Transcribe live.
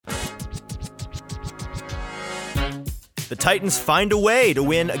the Titans find a way to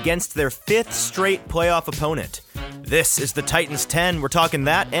win against their fifth straight playoff opponent. This is the Titans 10. We're talking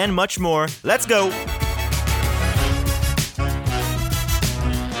that and much more. Let's go.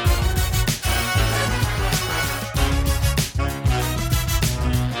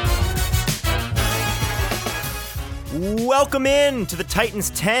 Welcome in to the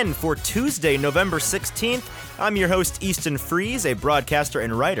Titans 10 for Tuesday, November 16th. I'm your host, Easton Freeze, a broadcaster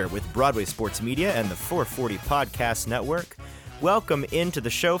and writer with Broadway Sports Media and the 440 Podcast Network. Welcome into the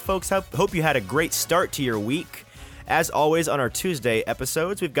show, folks. Hope you had a great start to your week. As always, on our Tuesday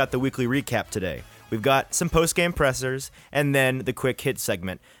episodes, we've got the weekly recap today. We've got some post-game pressers and then the quick hit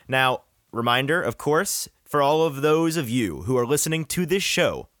segment. Now, reminder, of course, for all of those of you who are listening to this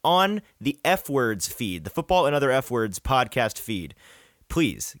show on the F Words feed, the Football and Other F Words podcast feed,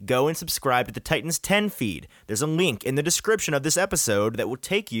 please go and subscribe to the Titans 10 feed. There's a link in the description of this episode that will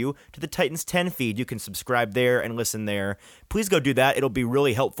take you to the Titans 10 feed. You can subscribe there and listen there. Please go do that. It'll be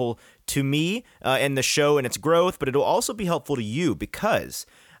really helpful to me and the show and its growth, but it'll also be helpful to you because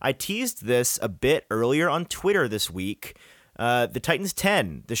I teased this a bit earlier on Twitter this week. The Titans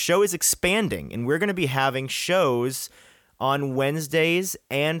 10, the show is expanding, and we're going to be having shows on Wednesdays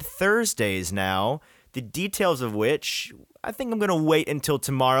and Thursdays now, the details of which I think I'm going to wait until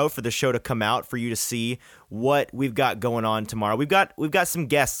tomorrow for the show to come out for you to see what we've got going on tomorrow. We've got some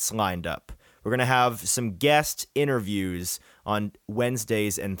guests lined up. We're going to have some guest interviews on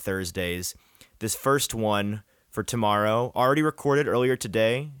Wednesdays and Thursdays. This first one for tomorrow, already recorded earlier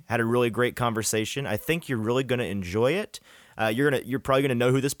today, had a really great conversation. I think you're really going to enjoy it. You're probably gonna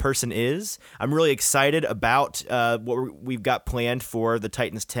know who this person is. I'm really excited about what we've got planned for the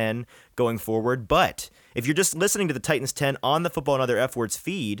Titans 10 going forward. But if you're just listening to the Titans 10 on the Football and Other F Words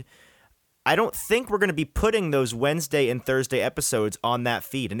feed, I don't think we're gonna be putting those Wednesday and Thursday episodes on that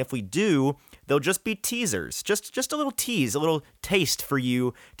feed. And if we do, they'll just be teasers, just a little tease, a little taste for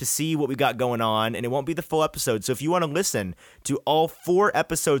you to see what we got going on, and it won't be the full episode. So if you want to listen to all 4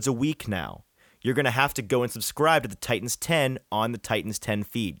 episodes a week now, you're going to have to go and subscribe to the Titans 10 on the Titans 10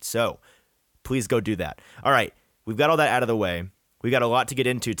 feed. So please go do that. All right, we've got all that out of the way. We got a lot to get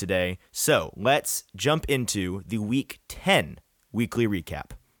into today. So let's jump into the Week 10 weekly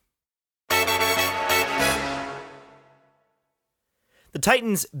recap. The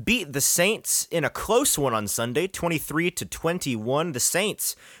Titans beat the Saints in a close one on Sunday, 23-21. The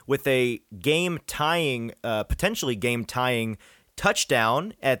Saints with a potentially game-tying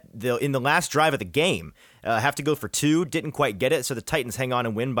touchdown in the last drive of the game. Have to go for 2, didn't quite get it, so the Titans hang on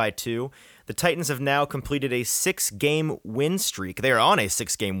and win by 2. The Titans have now completed a 6-game win streak. They are on a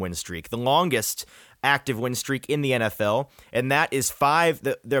 6-game win streak, the longest active win streak in the NFL, and that is 5.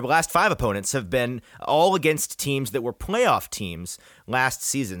 Their last 5 opponents have been all against teams that were playoff teams last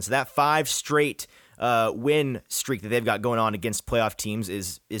season. So that 5 straight win streak that they've got going on against playoff teams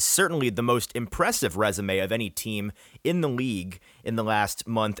is certainly the most impressive resume of any team in the league in the last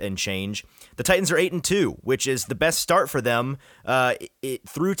month and change. The Titans are 8-2, which is the best start for them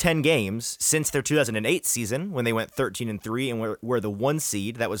through 10 games since their 2008 season when they went 13-3 and were the 1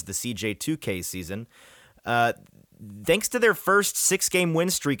 seed. That was the CJ2K season. Thanks to their first 6-game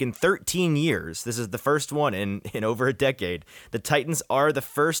win streak in 13 years, this is the first one in over a decade, the Titans are the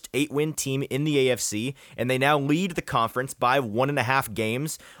first 8-win team in the AFC, and they now lead the conference by 1.5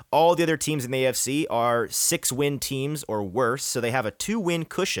 games. All the other teams in the AFC are 6-win teams or worse, so they have a 2-win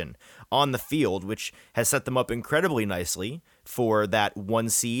cushion on the field, which has set them up incredibly nicely for that 1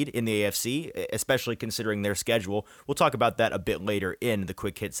 seed in the AFC, especially considering their schedule. We'll talk about that a bit later in the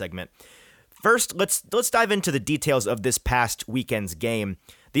quick hit segment. First, let's dive into the details of this past weekend's game.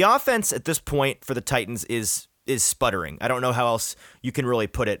 The offense at this point for the Titans is sputtering. I don't know how else you can really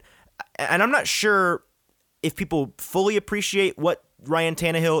put it. And I'm not sure if people fully appreciate what Ryan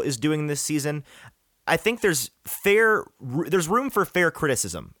Tannehill is doing this season. I think there's room for fair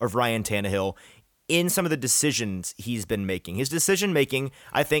criticism of Ryan Tannehill in some of the decisions he's been making. His decision-making,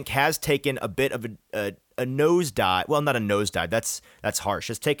 I think, has taken a bit of a nosedive. Well, not a nosedive. That's harsh.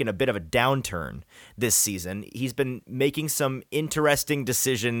 Has taken a bit of a downturn this season. He's been making some interesting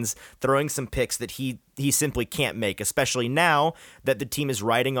decisions, throwing some picks that he simply can't make, especially now that the team is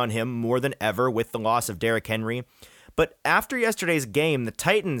riding on him more than ever with the loss of Derrick Henry. But after yesterday's game, the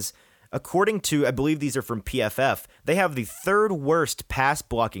Titans, according to, I believe these are from PFF, they have the 3rd worst pass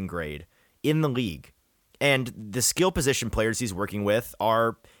blocking grade in the league. And the skill position players he's working with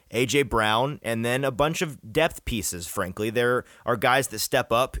are A.J. Brown and then a bunch of depth pieces, frankly. There are guys that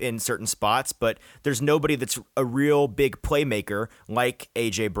step up in certain spots, but there's nobody that's a real big playmaker like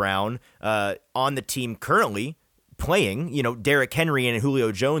A.J. Brown on the team currently playing. Derrick Henry and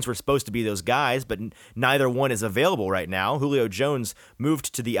Julio Jones were supposed to be those guys, but neither one is available right now. Julio Jones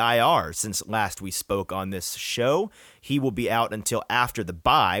moved to the IR since last we spoke on this show. He will be out until after the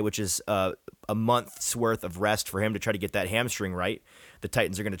bye, which is a month's worth of rest for him to try to get that hamstring right. The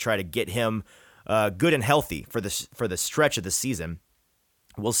Titans are going to try to get him good and healthy for the stretch of the season.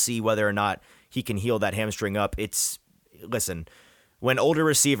 We'll see whether or not he can heal that hamstring up. Listen, when older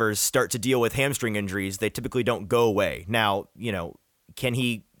receivers start to deal with hamstring injuries, they typically don't go away. Now, can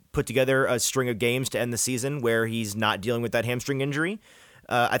he put together a string of games to end the season where he's not dealing with that hamstring injury?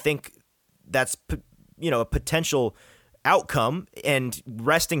 I think that's, a potential outcome, and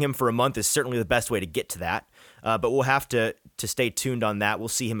resting him for a month is certainly the best way to get to that. But we'll have to stay tuned on that. We'll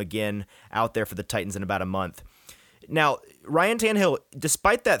see him again out there for the Titans in about a month. Now, Ryan Tannehill,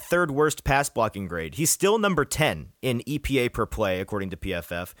 despite that third worst pass blocking grade, he's still number 10 in EPA per play, according to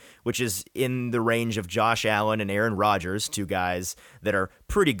PFF, which is in the range of Josh Allen and Aaron Rodgers, two guys that are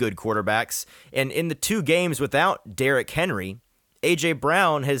pretty good quarterbacks. And in the 2 games without Derrick Henry, A.J.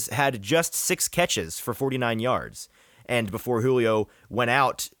 Brown has had just 6 catches for 49 yards. And before Julio went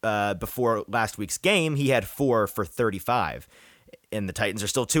out before last week's game, he had 4 for 35. And the Titans are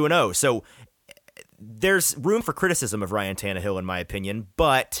still 2-0. So there's room for criticism of Ryan Tannehill, in my opinion,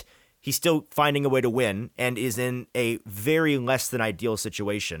 but he's still finding a way to win and is in a very less than ideal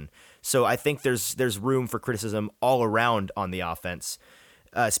situation. So I think there's room for criticism all around on the offense.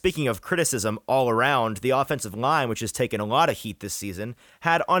 Speaking of criticism all around, the offensive line, which has taken a lot of heat this season,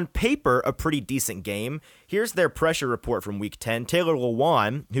 had on paper a pretty decent game. Here's their pressure report from Week 10. Taylor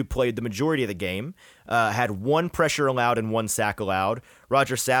Lewan, who played the majority of the game, had 1 pressure allowed and 1 sack allowed.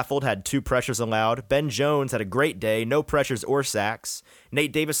 Roger Saffold had 2 pressures allowed. Ben Jones had a great day, no pressures or sacks.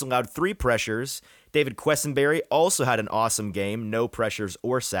 Nate Davis allowed 3 pressures. David Quessenberry also had an awesome game, no pressures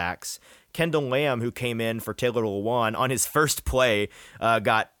or sacks. Kendall Lamb, who came in for Taylor Lewan on his first play,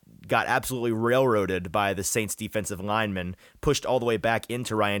 got absolutely railroaded by the Saints defensive lineman, pushed all the way back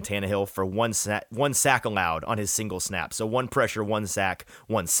into Ryan Tannehill for 1 sack allowed on his single snap. So 1 pressure, 1 sack,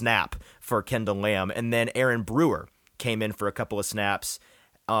 1 snap for Kendall Lamb. And then Aaron Brewer came in for a couple of snaps,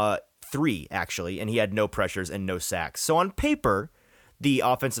 3 actually, and he had no pressures and no sacks. So on paper, the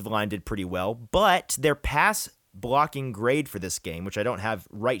offensive line did pretty well, but their pass blocking grade for this game, which I don't have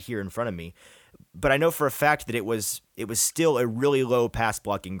right here in front of me, but I know for a fact that it was still a really low pass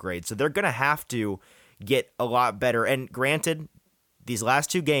blocking grade. So they're going to have to get a lot better. And granted, these last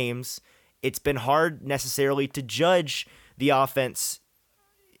 2 games, it's been hard necessarily to judge the offense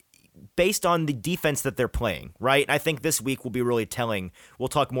based on the defense that they're playing, right? I think this week will be really telling. We'll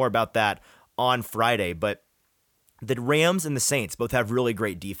talk more about that on Friday, but the Rams and the Saints both have really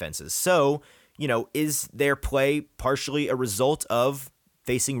great defenses. So, is their play partially a result of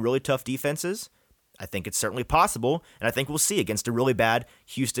facing really tough defenses? I think it's certainly possible, and I think we'll see against a really bad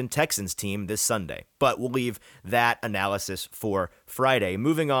Houston Texans team this Sunday. But we'll leave that analysis for Friday.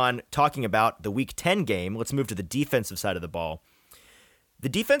 Moving on, talking about the Week 10 game, let's move to the defensive side of the ball. The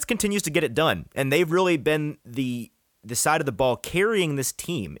defense continues to get it done, and they've really been the side of the ball carrying this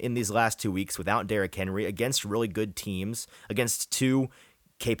team in these last 2 weeks without Derrick Henry against really good teams, against 2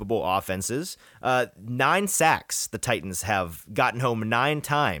 capable offenses. 9 sacks the Titans have gotten home 9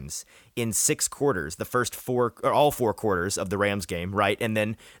 times in 6 quarters, the first 4 or all 4 quarters of the Rams game, right? And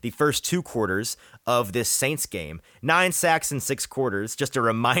then the first 2 quarters of this Saints game. 9 sacks in 6 quarters. Just a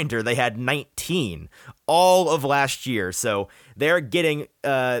reminder, they had 19 all of last year. So they're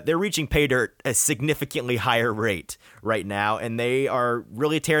reaching pay dirt at a significantly higher rate right now, and they are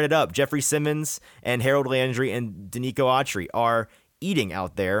really tearing it up. Jeffrey Simmons and Harold Landry and Danico Autry are eating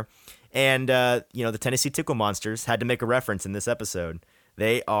out there. And, the Tennessee Tickle Monsters had to make a reference in this episode.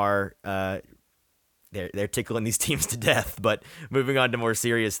 They are they're tickling these teams to death. But moving on to more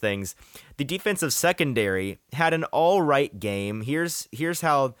serious things, the defensive secondary had an all right game. Here's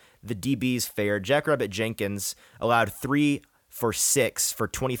how the DBs fared. Jackrabbit Jenkins allowed 3 for 6 for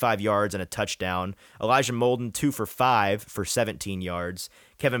 25 yards and a touchdown. Elijah Molden 2 for 5 for 17 yards.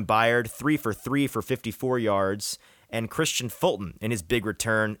 Kevin Byard 3 for 3 for 54 yards. And Christian Fulton, in his big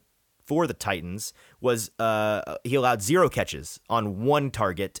return for the Titans, was he allowed 0 catches on 1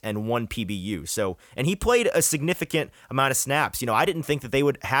 target and 1 PBU. So, and he played a significant amount of snaps. I didn't think that they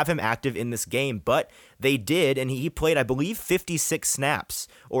would have him active in this game, but they did, and he played, I believe, 56 snaps,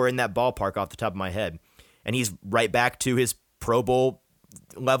 or in that ballpark off the top of my head. And he's right back to his Pro Bowl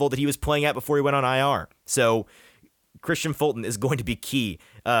level that he was playing at before he went on IR. So Christian Fulton is going to be key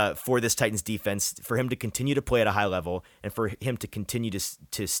for this Titans defense, for him to continue to play at a high level and for him to continue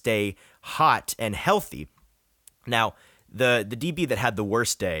to stay hot and healthy. Now, the DB that had the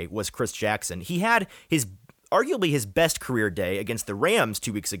worst day was Chris Jackson. He had his arguably his best career day against the Rams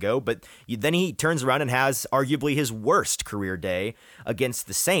 2 weeks ago, but then he turns around and has arguably his worst career day against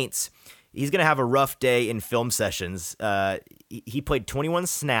the Saints. He's going to have a rough day in film sessions. He played 21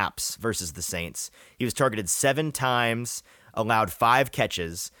 snaps versus the Saints. He was targeted 7 times, allowed 5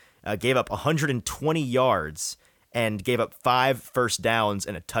 catches, gave up 120 yards, and gave up 5 first downs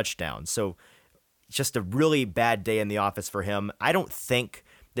and a touchdown. So just a really bad day in the office for him. I don't think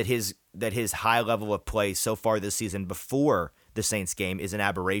that his high level of play so far this season before the Saints game is an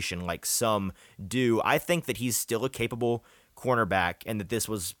aberration like some do. I think that he's still a capable cornerback and that this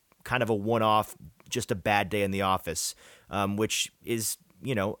was kind of a one-off, just a bad day in the office, which is,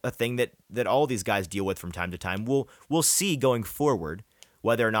 a thing that all these guys deal with from time to time. We'll see going forward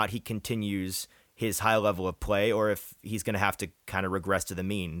whether or not he continues his high level of play or if he's going to have to kind of regress to the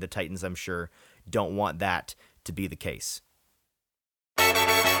mean. The Titans, I'm sure, don't want that to be the case.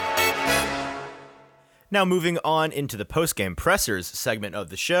 Now moving on into the post-game pressers segment of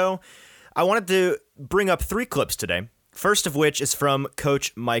the show, I wanted to bring up 3 clips today. First of which is from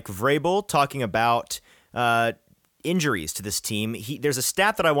Coach Mike Vrabel talking about injuries to this team. There's a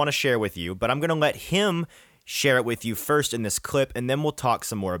stat that I want to share with you, but I'm going to let him share it with you first in this clip, and then we'll talk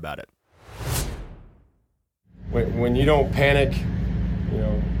some more about it. When you don't panic,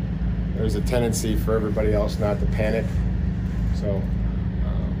 there's a tendency for everybody else not to panic. So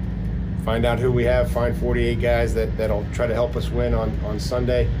find out who we have, find 48 guys that'll try to help us win on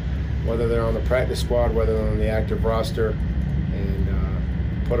Sunday, whether they're on the practice squad, whether they're on the active roster,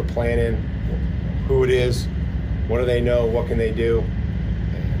 and put a plan in, who it is, what do they know, what can they do,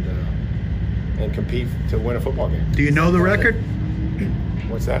 and compete to win a football game. Do you know the record?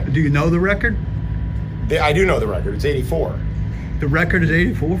 What's that? Do you know the record? I do know the record. It's 84. The record is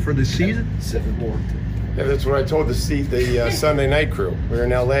 84 for the season? 7 more. Yeah, that's what I told the Sunday night crew. We were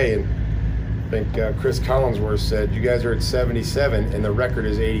in L.A., and I think Chris Collinsworth said, you guys are at 77 and the record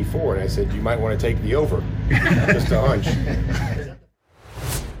is 84. And I said, you might want to take the over, just a hunch.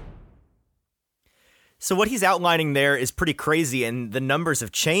 So what he's outlining there is pretty crazy, and the numbers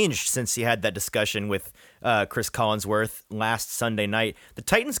have changed since he had that discussion with Chris Collinsworth last Sunday night. The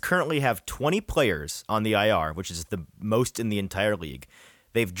Titans currently have 20 players on the IR, which is the most in the entire league.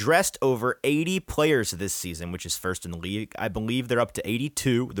 They've dressed over 80 players this season, which is first in the league. I believe they're up to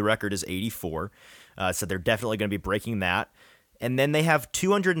 82. The record is 84. So they're definitely going to be breaking that. And then they have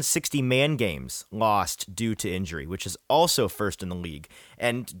 260 man games lost due to injury, which is also first in the league.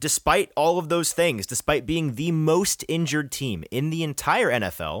 And despite all of those things, despite being the most injured team in the entire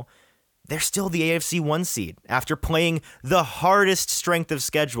NFL, they're still the AFC 1 seed after playing the hardest strength of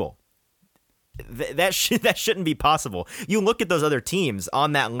schedule. That shouldn't be possible. You look at those other teams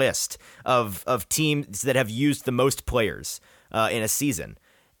on that list of teams that have used the most players in a season,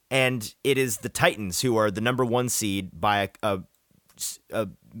 and it is the Titans who are the number 1 seed by a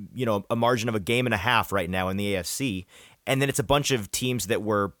margin of a game and a half right now in the AFC, and then it's a bunch of teams that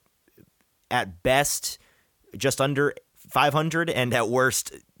were at best just under 500 and at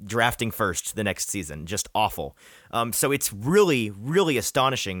worst drafting first the next season. Just awful. So it's really, really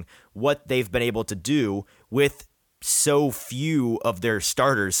astonishing what they've been able to do with so few of their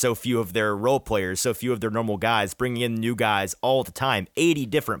starters, so few of their role players, so few of their normal guys, bringing in new guys all the time, 80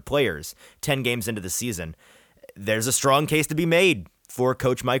 different players, 10 games into the season. There's a strong case to be made for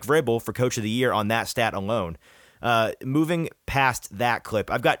Coach Mike Vrabel for Coach of the Year on that stat alone. Moving past that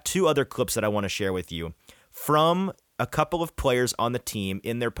clip, I've got 2 other clips that I want to share with you from a couple of players on the team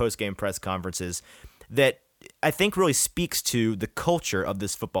in their post-game press conferences that I think really speaks to the culture of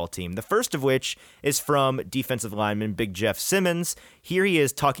this football team. The first of which is from defensive lineman Big Jeff Simmons. Here he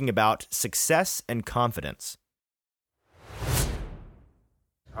is talking about success and confidence.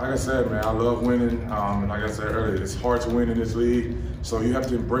 Like I said, man, I love winning. And like I said earlier, it's hard to win in this league. So you have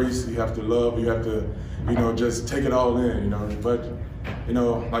to embrace, you have to love, you have to, just take it all in, But,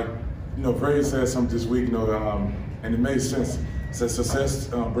 Vrabel said something this week, and it made sense. It said success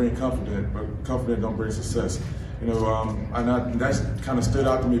brings confidence, but confidence don't bring success. And that's kind of stood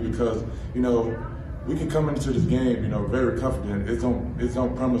out to me because, we can come into this game, very confident. It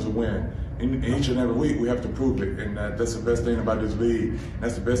don't promise a win. In each and every week, we have to prove it, and that's the best thing about this league.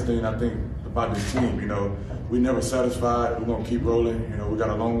 That's the best thing I think about this team. We never satisfied. We're gonna keep rolling. We got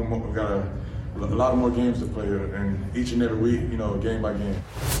a lot more games to play, and each and every week, game by game.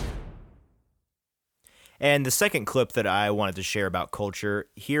 And the second clip that I wanted to share about culture,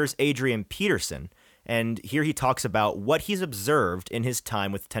 here's Adrian Peterson, and here he talks about what he's observed in his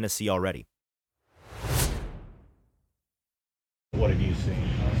time with Tennessee already. What have you seen?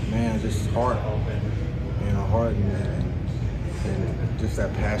 Man, just heart, heart and just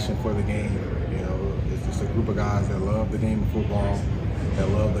that passion for the game. It's just a group of guys that love the game of football, that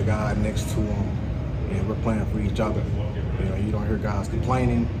love the guy next to them, and we're playing for each other. You know, you don't hear guys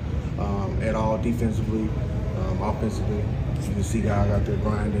complaining at all defensively, offensively. You can see guys out there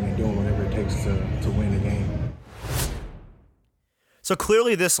grinding and doing whatever it takes to win the game. So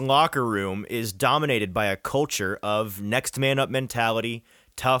clearly this locker room is dominated by a culture of next man up mentality,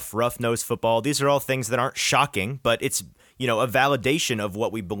 tough, rough-nosed football. These are all things that aren't shocking, but it's, you know, a validation of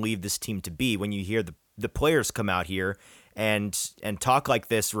what we believe this team to be when you hear the players come out here and talk like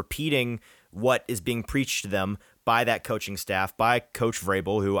this, repeating what is being preached to them by that coaching staff, by Coach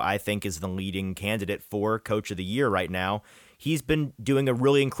Vrabel, who I think is the leading candidate for Coach of the Year right now. He's been doing a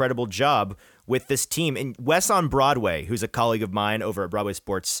really incredible job with this team. And Wes on Broadway, who's a colleague of mine over at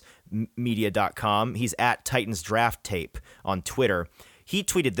BroadwaySportsMedia.com, he's at Titans Draft Tape on Twitter. He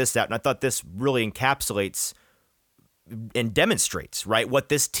tweeted this out, and I thought this really encapsulates and demonstrates, right, what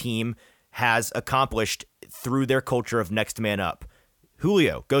this team has accomplished through their culture of next man up.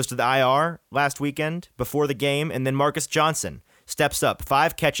 Julio goes to the IR last weekend before the game, and then Marcus Johnson steps up.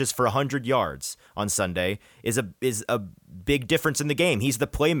 5 catches for 100 yards on Sunday is a big difference in the game. He's the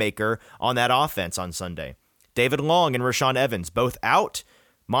playmaker on that offense on Sunday. David Long and Rashaan Evans both out.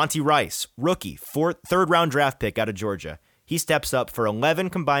 Monty Rice, rookie, third-round draft pick out of Georgia. He steps up for 11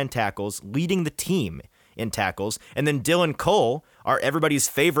 combined tackles, leading the team in tackles. And then Dylan Cole, everybody's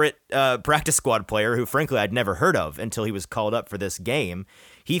favorite practice squad player, who frankly I'd never heard of until he was called up for this game.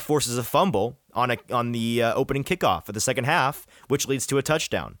 He forces a fumble on the opening kickoff of the second half, which leads to a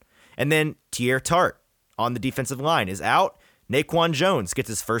touchdown. And then Tier Tart on the defensive line is out. Naquan Jones gets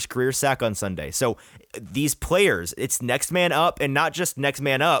his first career sack on Sunday. So these players, it's next man up, and not just next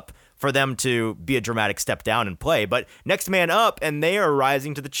man up for them to be a dramatic step down and play, but next man up, and they are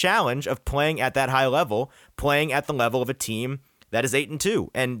rising to the challenge of playing at that high level, playing at the level of a team that is 8-2.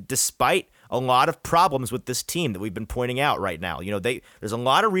 And despite a lot of problems with this team that we've been pointing out right now, you know, there's a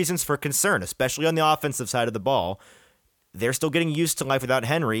lot of reasons for concern, especially on the offensive side of the ball. They're still getting used to life without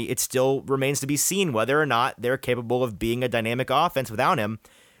Henry. It still remains to be seen whether or not they're capable of being a dynamic offense without him.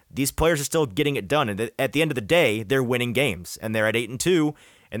 These players are still getting it done, and at the end of the day, they're winning games, and they're at 8-2,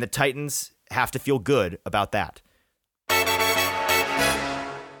 and the Titans have to feel good about that.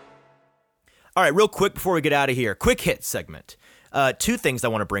 All right, real quick before we get out of here, quick hit segment. 2 things I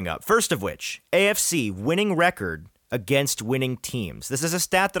want to bring up. First of which, AFC winning record against winning teams. This is a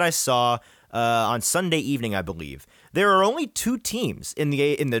stat that I saw on Sunday evening, I believe. There are only 2 teams in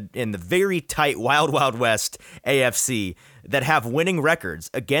the very tight Wild Wild West AFC that have winning records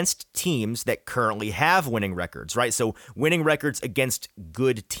against teams that currently have winning records, right? So winning records against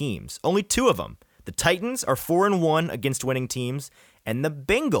good teams. Only 2 of them. The Titans are 4-1 against winning teams, and the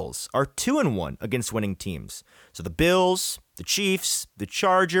Bengals are 2-1 against winning teams. So the Bills, the Chiefs, the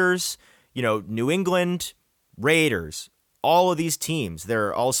Chargers, New England, Raiders, all of these teams,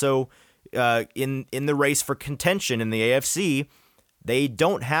 they're also in the race for contention in the AFC. They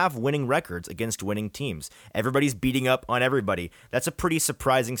don't have winning records against winning teams. Everybody's beating up on everybody. That's a pretty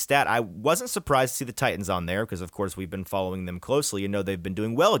surprising stat. I wasn't surprised to see the Titans on there because, of course, we've been following them closely and know they've been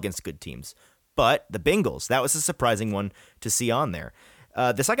doing well against good teams. But the Bengals, that was a surprising one to see on there.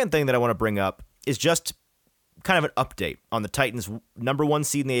 The second thing that I want to bring up is just kind of an update on the Titans' number 1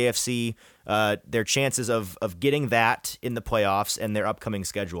 seed in the AFC, their chances of getting that in the playoffs, and their upcoming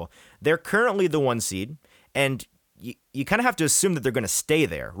schedule. They're currently the 1 seed, and you kind of have to assume that they're going to stay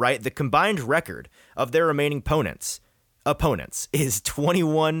there, right? The combined record of their remaining opponents is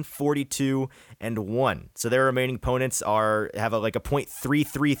 21-42-1. So their remaining opponents have a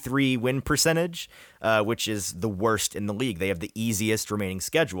 .333 win percentage, which is the worst in the league. They have the easiest remaining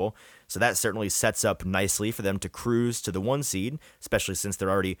schedule, so that certainly sets up nicely for them to cruise to the 1 seed, especially since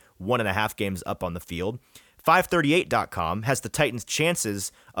they're already 1.5 games up on the field. 538.com has the Titans'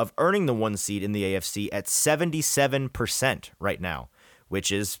 chances of earning the 1 seed in the AFC at 77% right now,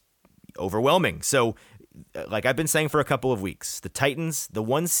 which is overwhelming. So, like I've been saying for a couple of weeks, the Titans, the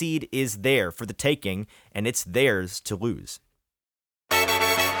 1 seed is there for the taking, and it's theirs to lose.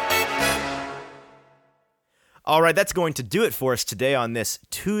 All right, that's going to do it for us today on this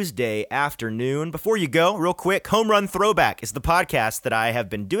Tuesday afternoon. Before you go, real quick, Home Run Throwback is the podcast that I have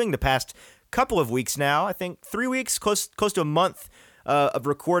been doing the past couple of weeks now. I think 3 weeks, close to a month of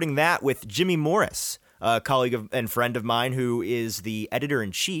recording that with Jimmy Morris, a colleague and friend of mine who is the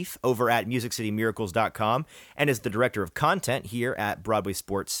editor-in-chief over at MusicCityMiracles.com and is the director of content here at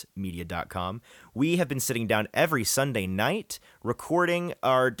BroadwaySportsMedia.com. We have been sitting down every Sunday night recording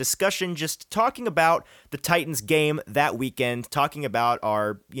our discussion, just talking about the Titans game that weekend, talking about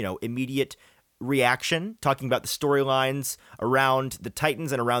our, immediate reaction, talking about the storylines around the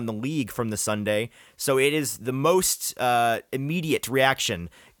Titans and around the league from the Sunday. So it is the most immediate reaction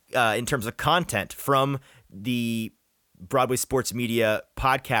in terms of content from the Broadway Sports Media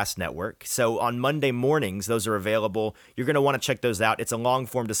podcast network. So on Monday mornings, those are available. You're going to want to check those out. It's a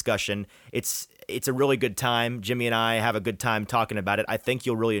long-form discussion. It's a really good time. Jimmy and I have a good time talking about it. I think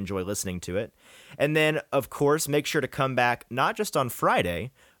you'll really enjoy listening to it. And then, of course, make sure to come back not just on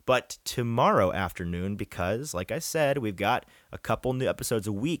Friday, but tomorrow afternoon because, like I said, we've got a couple new episodes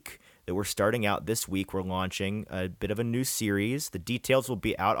a week that we're starting out this week. We're launching a bit of a new series. The details will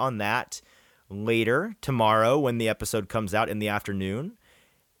be out on that later tomorrow when the episode comes out in the afternoon.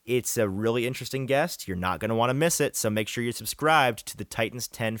 It's a really interesting guest. You're not going to want to miss it, so make sure you're subscribed to the Titans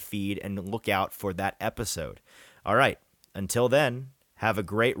 10 feed and look out for that episode. All right, until then, have a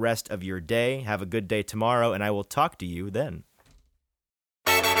great rest of your day. Have a good day tomorrow, and I will talk to you then.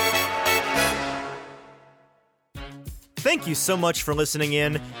 Thank you so much for listening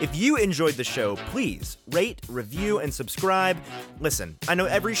in. If you enjoyed the show, please rate, review, and subscribe. Listen, I know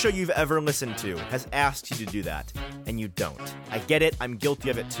every show you've ever listened to has asked you to do that, and you don't. I get it. I'm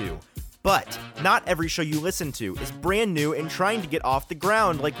guilty of it too. But not every show you listen to is brand new and trying to get off the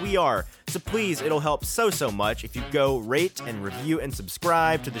ground like we are. So please, it'll help so much if you go rate and review and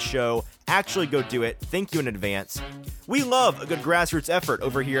subscribe to the show. Actually go do it. Thank you in advance. We love a good grassroots effort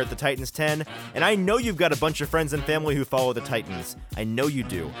over here at the Titans 10, and I know you've got a bunch of friends and family who follow the Titans. I know you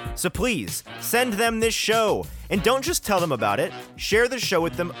do. So please, send them this show. And don't just tell them about it. Share the show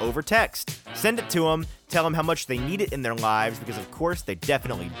with them over text. Send it to them. Tell them how much they need it in their lives, because of course they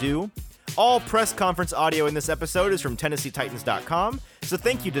definitely do. All press conference audio in this episode is from TennesseeTitans.com, so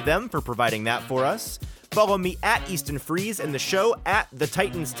thank you to them for providing that for us. Follow me at Easton Freeze and the show at the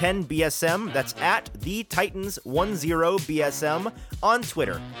Titans 10 BSM. That's at the Titans 10 BSM on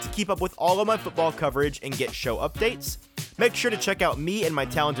Twitter to keep up with all of my football coverage and get show updates. Make sure to check out me and my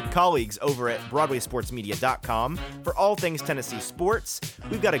talented colleagues over at BroadwaySportsMedia.com for all things Tennessee sports.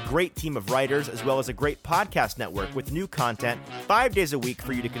 We've got a great team of writers as well as a great podcast network with new content 5 days a week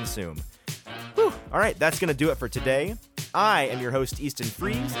for you to consume. Whew. All right, that's going to do it for today. I am your host, Easton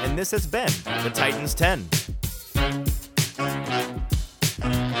Freeze, and this has been the Titans 10.